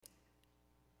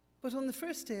But on the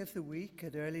first day of the week,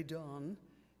 at early dawn,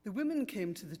 the women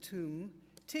came to the tomb,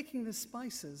 taking the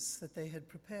spices that they had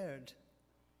prepared.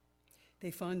 They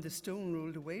found the stone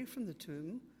rolled away from the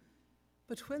tomb,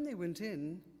 but when they went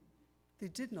in, they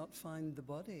did not find the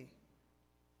body.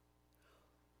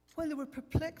 While they were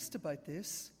perplexed about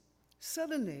this,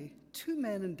 suddenly 2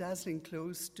 men in dazzling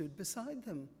clothes stood beside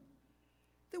them.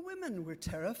 The women were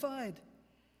terrified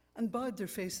and bowed their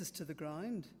faces to the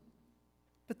ground.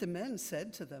 But the men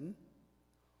said to them,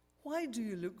 "Why do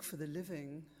you look for the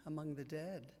living among the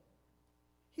dead?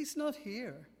 He's not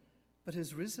here, but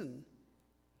has risen.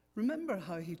 Remember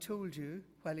how he told you,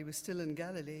 while he was still in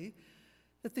Galilee,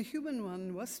 that the human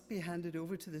one must be handed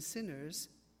over to the sinners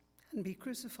and be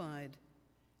crucified,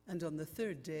 and on the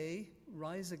third day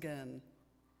rise again."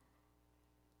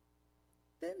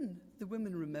 Then the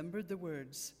women remembered the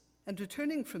words, and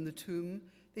returning from the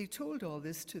tomb, they told all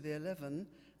this to the 11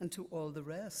 and to all the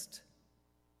rest.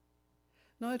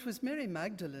 Now it was Mary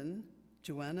Magdalene,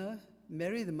 Joanna,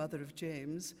 Mary the mother of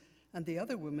James, and the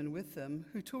other women with them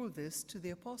who told this to the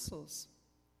apostles.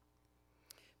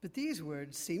 But these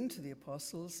words seemed to the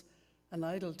apostles an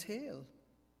idle tale,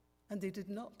 and they did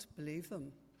not believe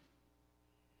them.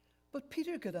 But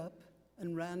Peter got up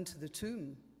and ran to the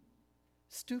tomb.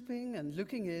 Stooping and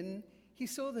looking in, he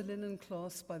saw the linen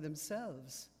cloths by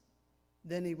themselves.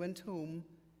 Then he went home,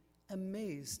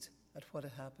 amazed at what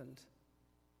had happened.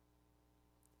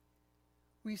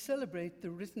 We celebrate the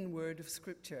written word of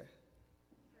Scripture.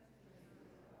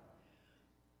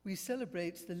 We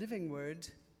celebrate the living word,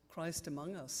 Christ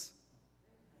among us.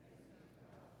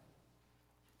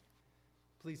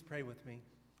 Please pray with me.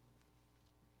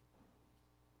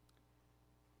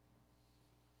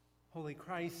 Holy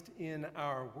Christ, in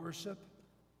our worship,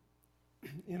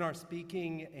 in our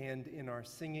speaking and in our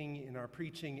singing, in our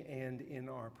preaching and in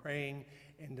our praying,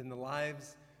 and in the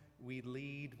lives we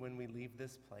lead when we leave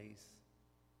this place,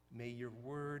 may your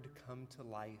word come to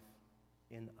life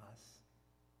in us.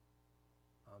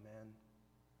 Amen.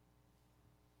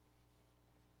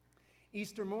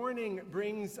 Easter morning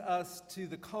brings us to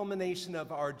the culmination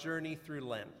of our journey through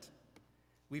Lent.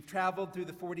 We've traveled through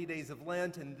the 40 days of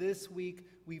Lent, and this week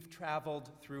we've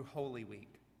traveled through Holy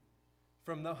Week.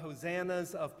 From the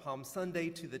hosannas of Palm Sunday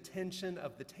to the tension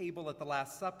of the table at the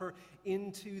Last Supper,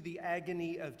 into the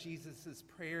agony of Jesus'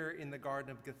 prayer in the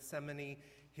Garden of Gethsemane,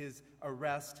 his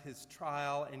arrest, his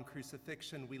trial, and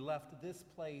crucifixion, we left this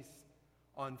place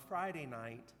on Friday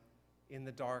night in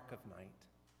the dark of night.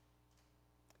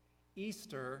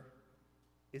 Easter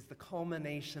is the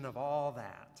culmination of all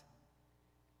that.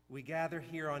 We gather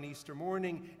here on Easter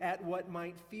morning at what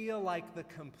might feel like the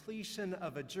completion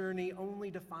of a journey,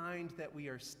 only to find that we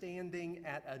are standing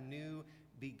at a new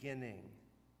beginning.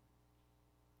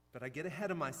 But I get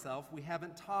ahead of myself. We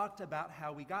haven't talked about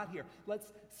how we got here.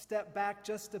 Let's step back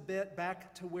just a bit,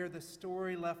 back to where the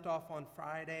story left off on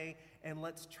Friday, and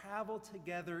let's travel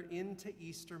together into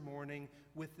Easter morning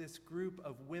with this group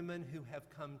of women who have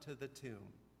come to the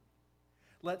tomb.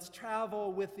 Let's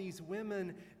travel with these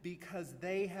women because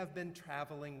they have been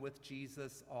traveling with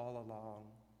Jesus all along.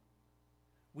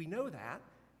 We know that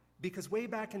because way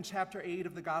back in chapter 8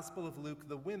 of the Gospel of Luke,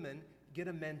 the women get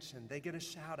a mention, they get a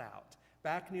shout out.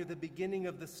 Back near the beginning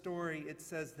of the story, it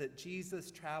says that Jesus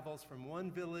travels from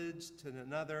one village to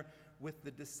another with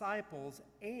the disciples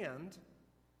and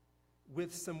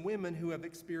with some women who have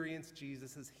experienced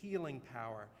Jesus' healing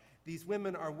power. These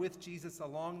women are with Jesus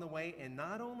along the way, and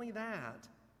not only that,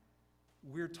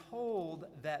 we're told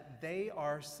that they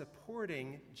are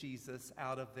supporting Jesus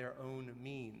out of their own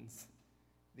means.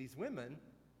 These women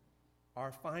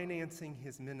are financing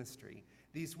his ministry.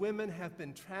 These women have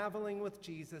been traveling with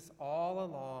Jesus all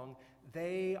along.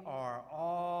 They are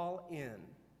all in.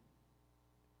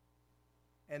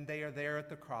 And they are there at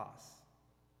the cross.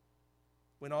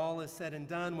 When all is said and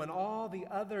done, when all the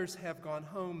others have gone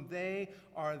home, they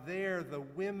are there, the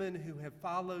women who have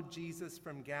followed Jesus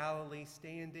from Galilee,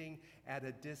 standing at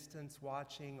a distance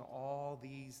watching all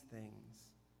these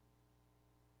things.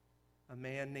 A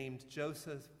man named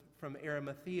Joseph from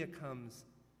Arimathea comes,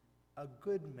 a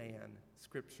good man,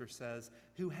 Scripture says,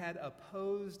 who had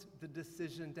opposed the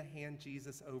decision to hand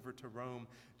Jesus over to Rome.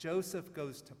 Joseph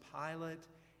goes to Pilate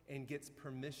and gets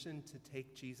permission to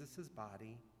take Jesus'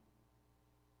 body.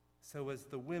 So as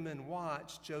the women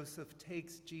watch, Joseph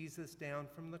takes Jesus down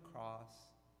from the cross,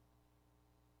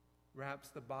 wraps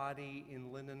the body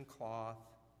in linen cloth,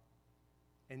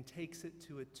 and takes it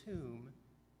to a tomb,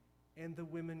 and the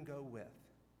women go with.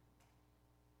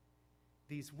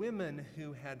 These women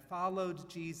who had followed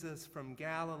Jesus from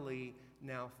Galilee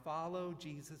now follow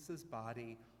Jesus'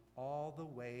 body all the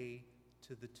way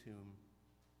to the tomb.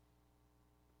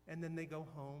 and then they go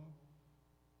home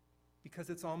because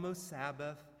it's almost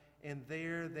Sabbath, and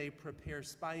there they prepare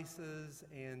spices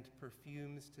and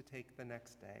perfumes to take the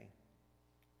next day.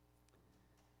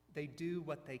 They do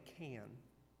what they can.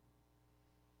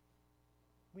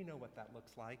 We know what that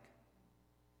looks like.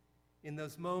 In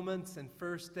those moments and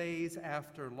first days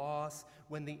after loss,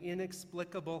 when the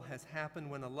inexplicable has happened,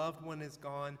 when a loved one is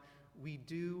gone, we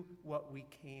do what we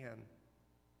can.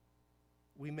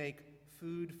 We make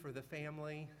food for the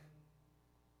family,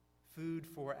 food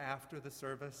for after the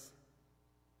service.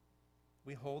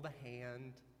 We hold a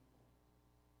hand.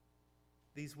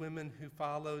 These women who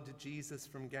followed Jesus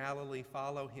from Galilee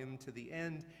follow him to the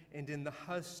end, and in the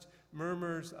hushed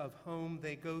murmurs of home,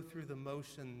 they go through the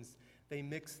motions. They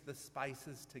mix the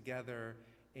spices together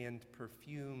and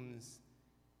perfumes.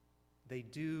 They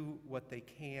do what they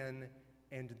can,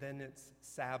 and then it's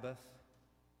Sabbath,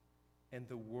 and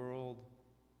the world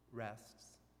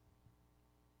rests.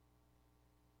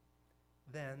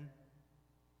 Then,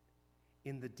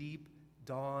 in the deep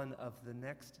dawn of the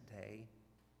next day,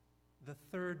 the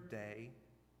third day,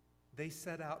 they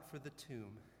set out for the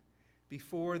tomb.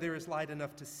 Before there is light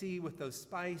enough to see, with those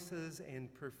spices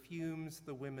and perfumes,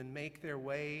 the women make their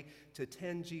way to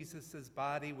tend Jesus'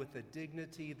 body with the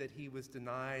dignity that he was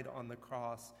denied on the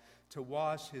cross, to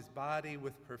wash his body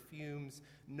with perfumes,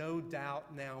 no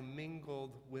doubt now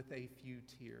mingled with a few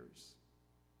tears.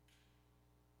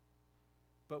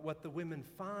 But what the women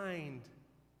find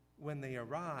when they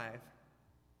arrive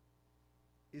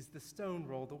is the stone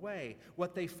rolled away.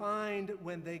 What they find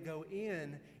when they go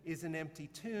in is an empty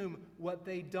tomb. What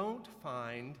they don't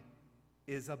find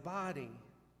is a body.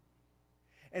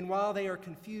 And while they are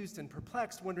confused and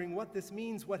perplexed, wondering what this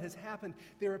means, what has happened,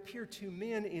 there appear two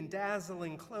men in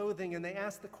dazzling clothing, and they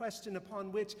ask the question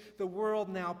upon which the world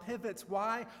now pivots.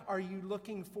 Why are you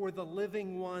looking for the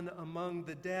living one among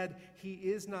the dead? He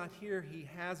is not here. He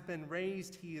has been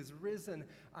raised. He is risen.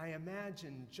 I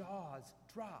imagine jaws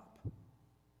drop.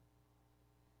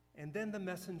 And then the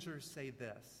messengers say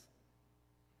this: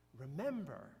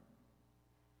 Remember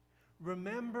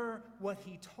what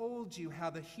he told you,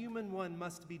 how the human one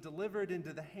must be delivered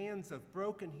into the hands of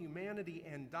broken humanity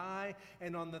and die,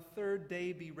 and on the third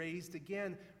day be raised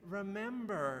again.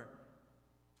 Remember.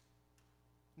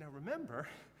 Now remember,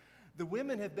 the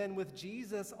women have been with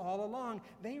Jesus all along.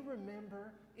 They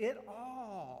remember it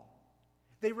all.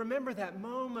 They remember that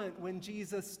moment when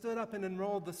Jesus stood up and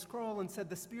unrolled the scroll and said,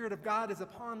 "The Spirit of God is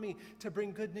upon me to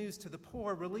bring good news to the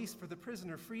poor, release for the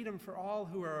prisoner, freedom for all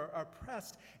who are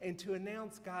oppressed, and to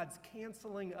announce God's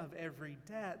canceling of every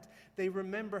debt." They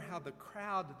remember how the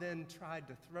crowd then tried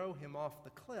to throw him off the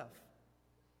cliff.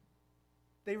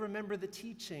 They remember the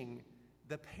teaching,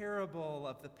 the parable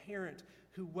of the parent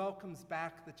who welcomes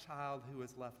back the child who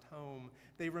is left home.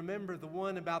 They remember the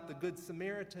one about the Good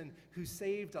Samaritan who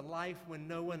saved a life when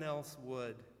no one else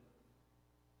would.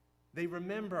 They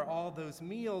remember all those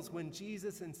meals when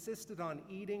Jesus insisted on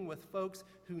eating with folks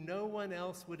who no one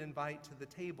else would invite to the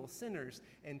table, sinners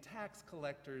and tax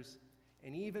collectors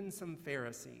and even some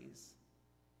Pharisees.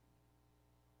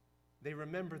 They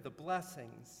remember the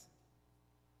blessings.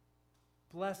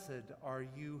 Blessed are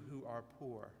you who are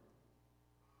poor.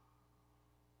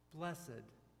 Blessed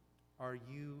are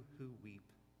you who weep.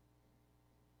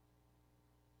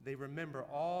 They remember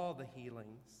all the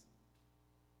healings.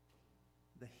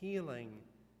 The healing,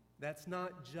 that's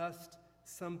not just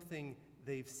something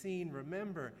they've seen.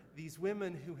 Remember, these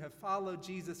women who have followed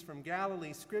Jesus from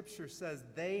Galilee, Scripture says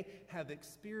they have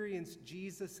experienced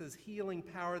Jesus' healing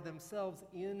power themselves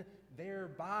in their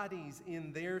bodies,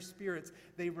 in their spirits.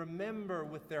 They remember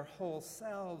with their whole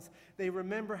selves. They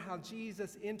remember how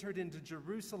Jesus entered into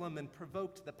Jerusalem and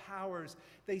provoked the powers.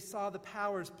 They saw the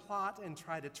powers plot and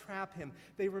try to trap him.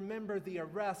 They remember the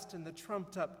arrest and the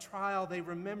trumped-up trial. They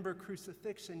remember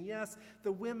crucifixion. Yes,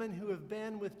 the women who have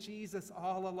been with Jesus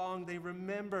all along, they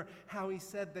remember how he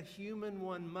said the human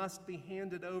one must be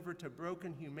handed over to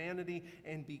broken humanity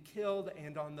and be killed,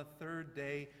 and on the third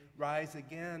day rise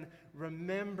again.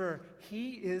 Remember,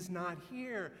 he is not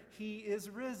here. He is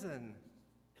risen.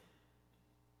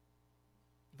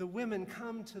 The women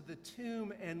come to the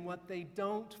tomb, and what they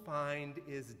don't find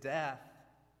is death.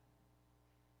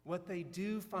 What they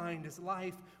do find is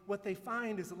life. What they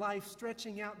find is life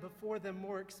stretching out before them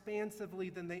more expansively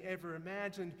than they ever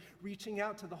imagined, reaching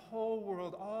out to the whole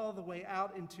world, all the way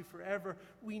out into forever.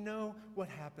 We know what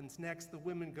happens next. The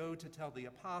women go to tell the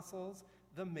apostles,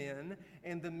 the men,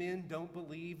 and the men don't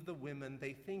believe the women.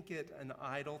 They think it an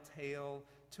idle tale,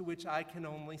 to which I can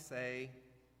only say,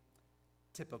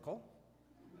 typical.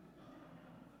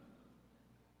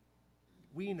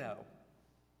 We know.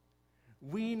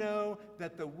 We know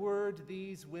that the word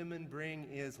these women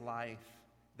bring is life.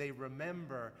 They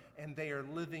remember, and they are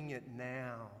living it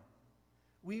now.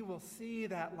 We will see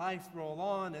that life roll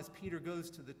on as Peter goes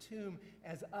to the tomb,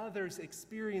 as others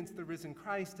experience the risen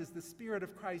Christ, as the Spirit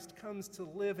of Christ comes to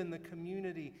live in the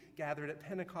community gathered at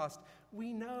Pentecost.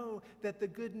 We know that the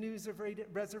good news of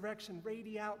resurrection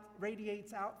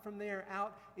radiates out from there,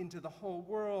 out into the whole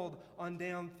world, on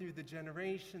down through the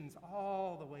generations,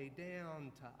 all the way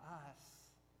down to us.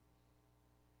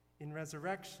 In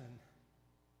resurrection,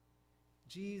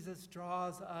 Jesus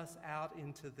draws us out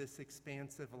into this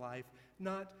expansive life,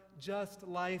 not just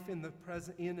life in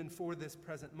and for this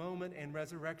present moment, and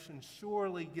resurrection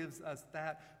surely gives us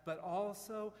that, but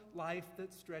also life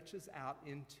that stretches out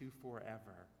into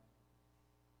forever.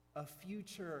 A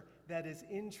future that is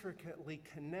intricately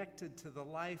connected to the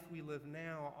life we live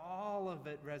now, all of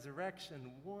it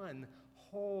resurrection, one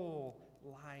whole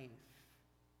life.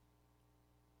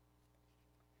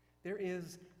 There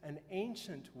is an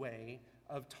ancient way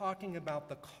of talking about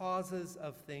the causes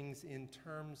of things in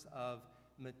terms of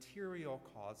material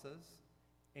causes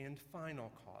and final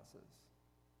causes.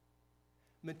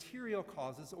 Material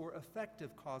causes or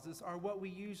effective causes are what we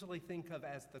usually think of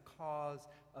as the cause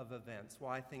of events,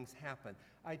 why things happen.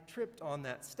 I tripped on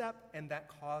that step and that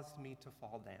caused me to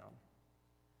fall down.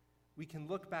 We can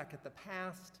look back at the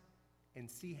past and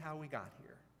see how we got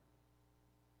here.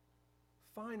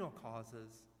 Final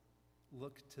causes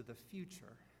look to the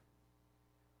future.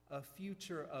 A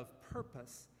future of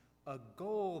purpose, a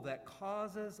goal that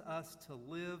causes us to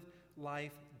live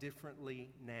life differently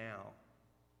now.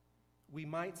 We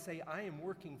might say, I am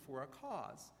working for a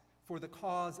cause, for the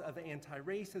cause of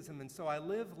anti-racism, and so I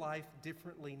live life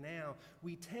differently now.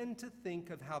 We tend to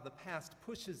think of how the past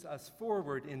pushes us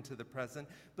forward into the present,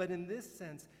 but in this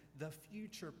sense, the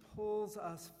future pulls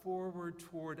us forward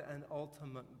toward an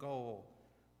ultimate goal,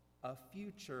 a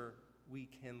future we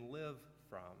can live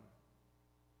from.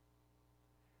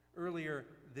 Earlier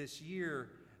this year,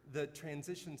 the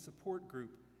Transition Support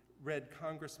Group read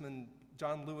Congressman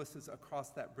John Lewis's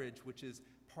Across That Bridge, which is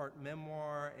part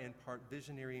memoir and part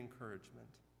visionary encouragement.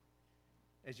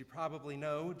 As you probably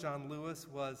know, John Lewis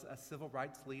was a civil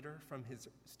rights leader from his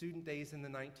student days in the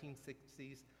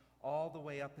 1960s all the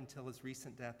way up until his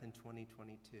recent death in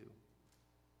 2022.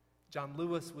 John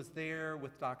Lewis was there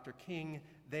with Dr. King,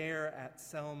 there at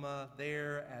Selma,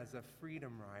 there as a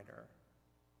freedom rider.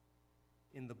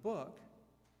 In the book,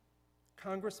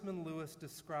 Congressman Lewis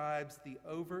describes the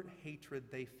overt hatred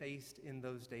they faced in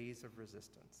those days of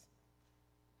resistance.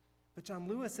 But John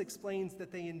Lewis explains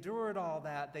that they endured all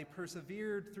that, they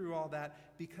persevered through all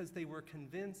that because they were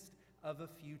convinced of a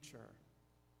future.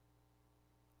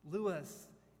 Lewis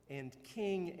and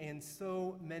King and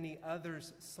so many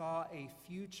others saw a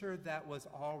future that was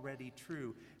already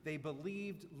true. They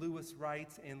believed Lewis'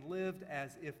 rights and lived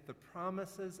as if the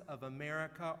promises of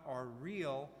America are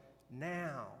real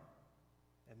now.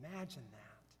 Imagine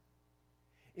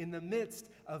that. In the midst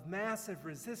of massive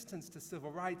resistance to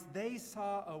civil rights, they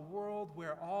saw a world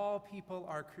where all people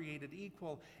are created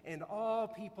equal and all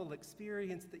people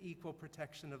experience the equal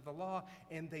protection of the law,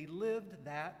 and they lived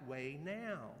that way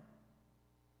now.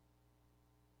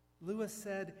 Lewis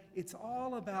said, it's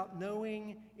all about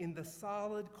knowing in the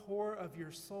solid core of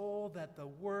your soul that the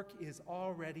work is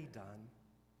already done.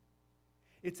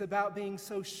 It's about being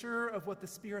so sure of what the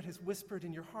Spirit has whispered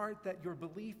in your heart that your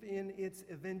belief in its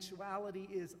eventuality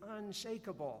is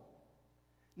unshakable.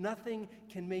 Nothing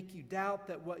can make you doubt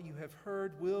that what you have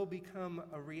heard will become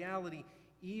a reality.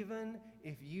 Even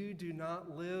if you do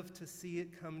not live to see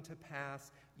it come to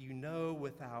pass, you know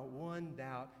without one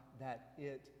doubt that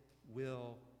it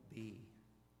will be.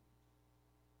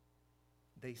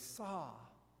 They saw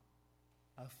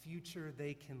a future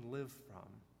they can live from,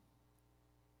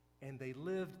 and they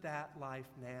lived that life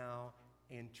now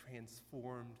and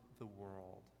transformed the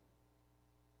world.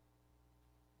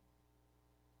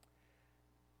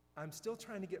 I'm still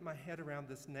trying to get my head around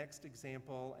this next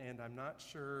example, and I'm not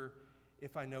sure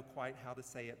if I know quite how to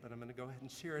say it, but I'm going to go ahead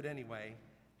and share it anyway.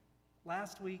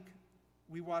 Last week,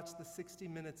 we watched the 60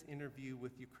 Minutes interview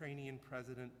with Ukrainian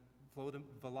President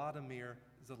Volodymyr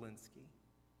Zelensky.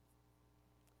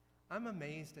 I'm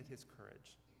amazed at his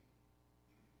courage.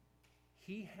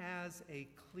 He has a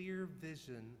clear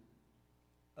vision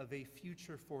of a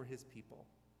future for his people.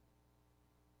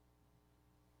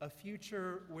 A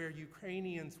future where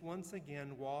Ukrainians once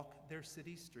again walk their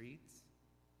city streets,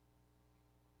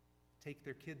 take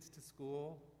their kids to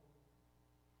school,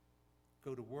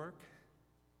 go to work,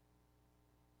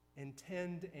 and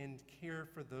tend and care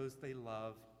for those they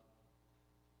love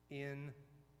in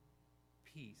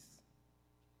peace.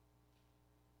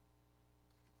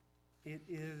 it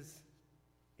is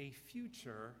a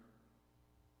future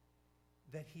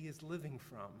that he is living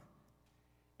from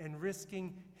and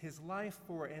risking his life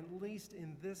for. At least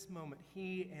in this moment,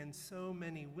 he and so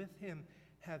many with him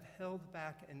have held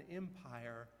back an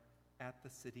empire at the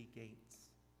city gates.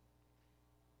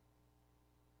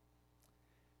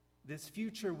 This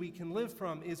future we can live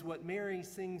from is what Mary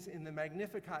sings in the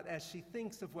Magnificat as she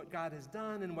thinks of what God has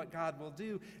done and what God will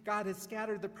do. God has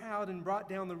scattered the proud and brought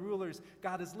down the rulers.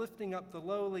 God is lifting up the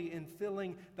lowly and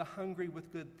filling the hungry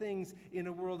with good things. In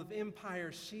a world of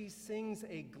empire, she sings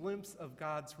a glimpse of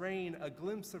God's reign, a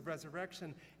glimpse of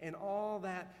resurrection, and all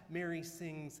that Mary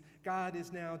sings, God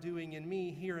is now doing in me,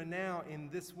 here and now,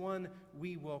 in this one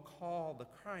we will call the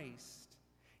Christ.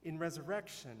 In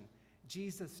resurrection,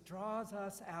 Jesus draws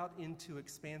us out into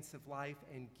expansive life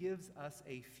and gives us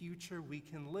a future we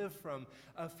can live from,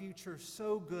 a future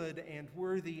so good and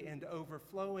worthy and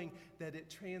overflowing that it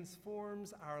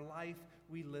transforms our life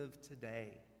we live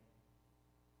today.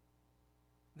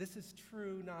 This is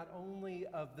true not only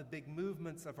of the big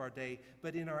movements of our day,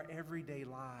 but in our everyday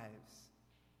lives.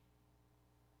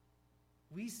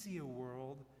 We see a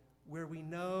world where we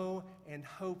know and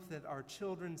hope that our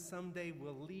children someday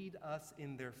will lead us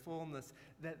in their fullness,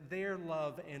 that their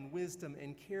love and wisdom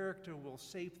and character will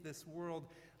shape this world.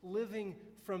 Living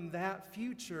from that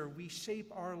future, we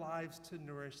shape our lives to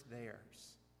nourish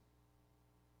theirs.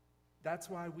 That's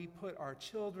why we put our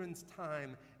children's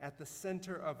time at the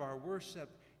center of our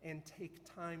worship and take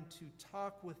time to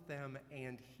talk with them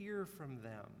and hear from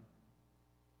them.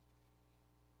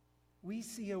 We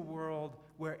see a world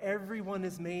where everyone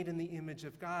is made in the image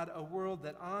of God, a world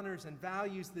that honors and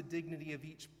values the dignity of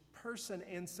each person,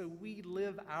 and so we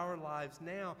live our lives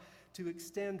now to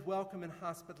extend welcome and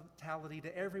hospitality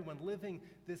to everyone, living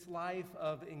this life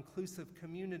of inclusive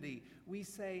community. We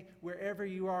say, wherever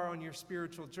you are on your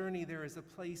spiritual journey, there is a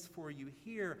place for you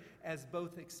here as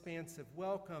both expansive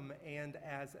welcome and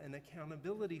as an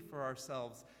accountability for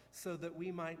ourselves, so that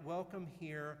we might welcome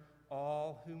here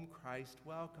all whom Christ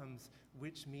welcomes,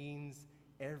 which means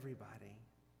everybody.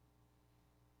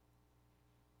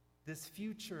 This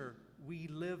future we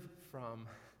live from,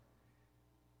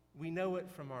 we know it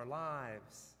from our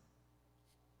lives.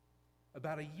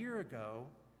 About a year ago,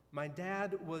 my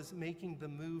dad was making the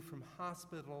move from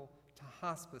hospital to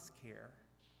hospice care.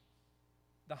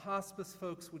 The hospice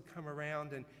folks would come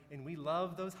around, and we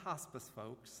love those hospice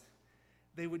folks.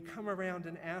 They would come around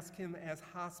and ask him, as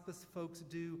hospice folks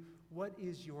do, what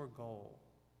is your goal?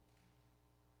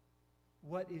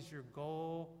 What is your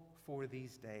goal for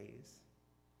these days?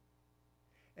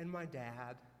 And my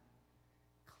dad,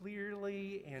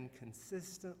 clearly and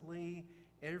consistently,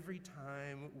 every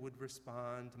time would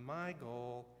respond, my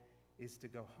goal is to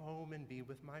go home and be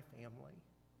with my family,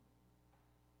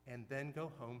 and then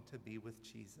go home to be with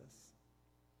Jesus.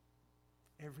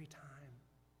 Every time.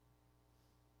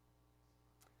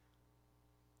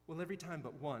 Well, every time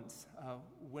but once.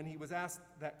 When he was asked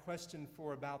that question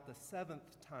for about the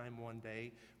seventh time one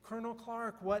day, Colonel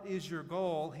Clark, what is your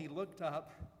goal? He looked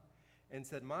up and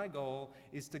said, my goal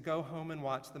is to go home and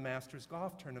watch the Masters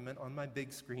golf tournament on my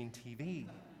big screen TV.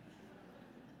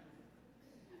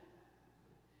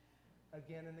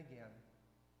 Again and again.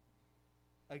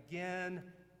 Again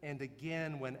and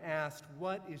again, when asked,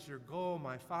 what is your goal?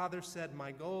 My father said,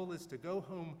 my goal is to go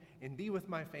home and be with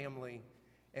my family,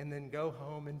 and then go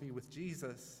home and be with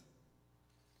Jesus.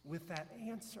 With that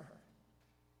answer,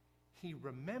 he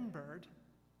remembered,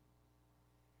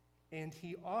 and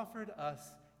he offered us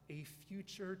a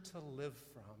future to live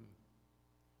from.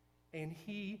 And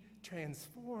he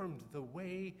transformed the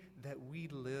way that we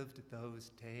lived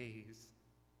those days.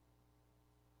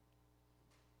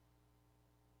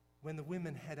 When the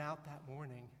women head out that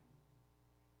morning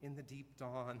in the deep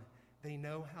dawn, they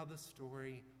know how the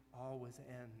story always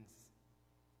ends.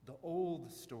 The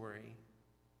old story.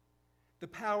 The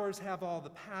powers have all the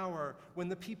power. When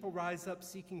the people rise up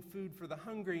seeking food for the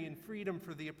hungry and freedom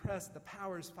for the oppressed, the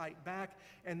powers fight back,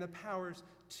 and the powers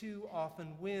too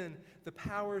often win. The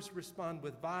powers respond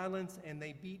with violence, and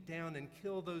they beat down and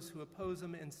kill those who oppose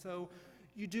them, and so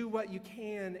you do what you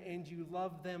can, and you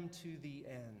love them to the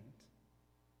end.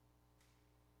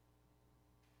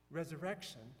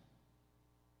 Resurrection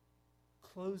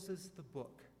closes the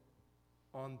book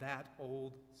on that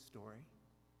old story.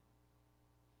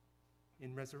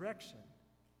 In resurrection,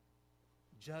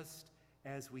 just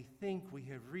as we think we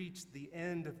have reached the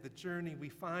end of the journey, we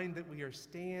find that we are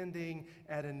standing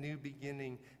at a new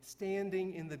beginning,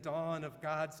 standing in the dawn of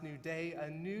God's new day, a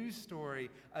new story,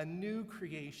 a new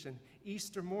creation.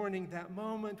 Easter morning, that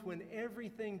moment when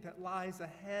everything that lies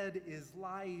ahead is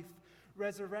life.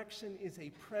 Resurrection is a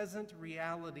present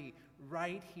reality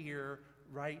right here,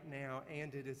 right now,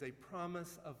 and it is a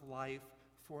promise of life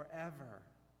forever.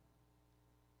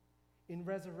 In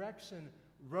resurrection,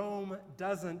 Rome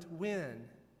doesn't win.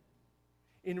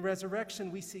 In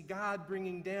resurrection, we see God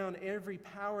bringing down every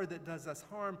power that does us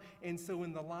harm, and so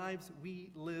in the lives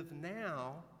we live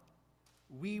now,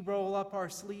 we roll up our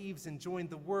sleeves and join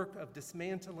the work of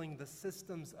dismantling the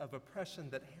systems of oppression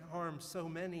that harm so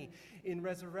many. In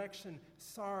resurrection,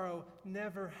 sorrow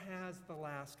never has the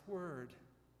last word.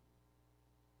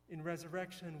 In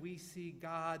resurrection, we see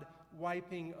God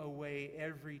wiping away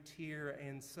every tear,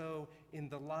 and so in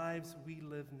the lives we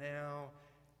live now,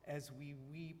 as we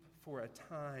weep for a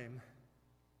time,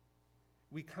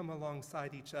 we come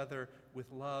alongside each other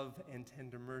with love and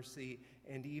tender mercy,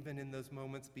 and even in those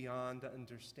moments beyond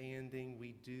understanding,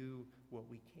 we do what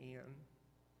we can.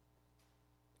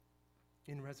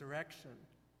 In resurrection,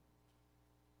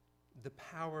 the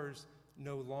powers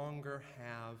no longer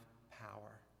have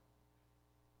power,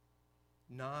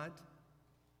 not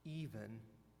even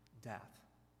death.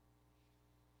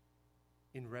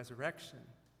 In resurrection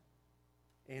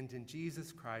and in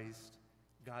Jesus Christ,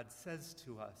 God says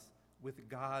to us, with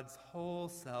God's whole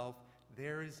self,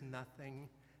 there is nothing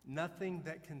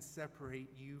that can separate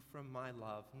you from my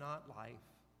love, not life,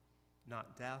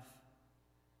 not death,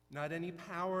 not any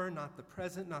power, not the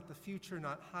present, not the future,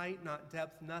 not height, not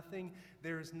depth, nothing.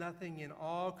 There is nothing in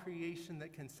all creation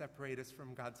that can separate us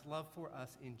from God's love for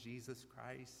us in Jesus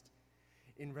Christ.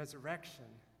 In resurrection,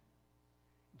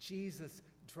 Jesus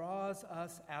draws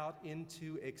us out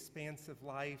into expansive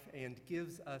life and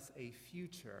gives us a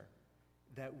future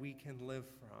that we can live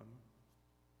from.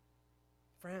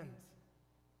 Friends,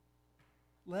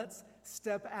 let's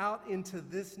step out into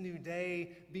this new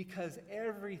day, because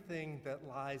everything that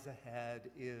lies ahead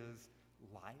is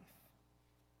life.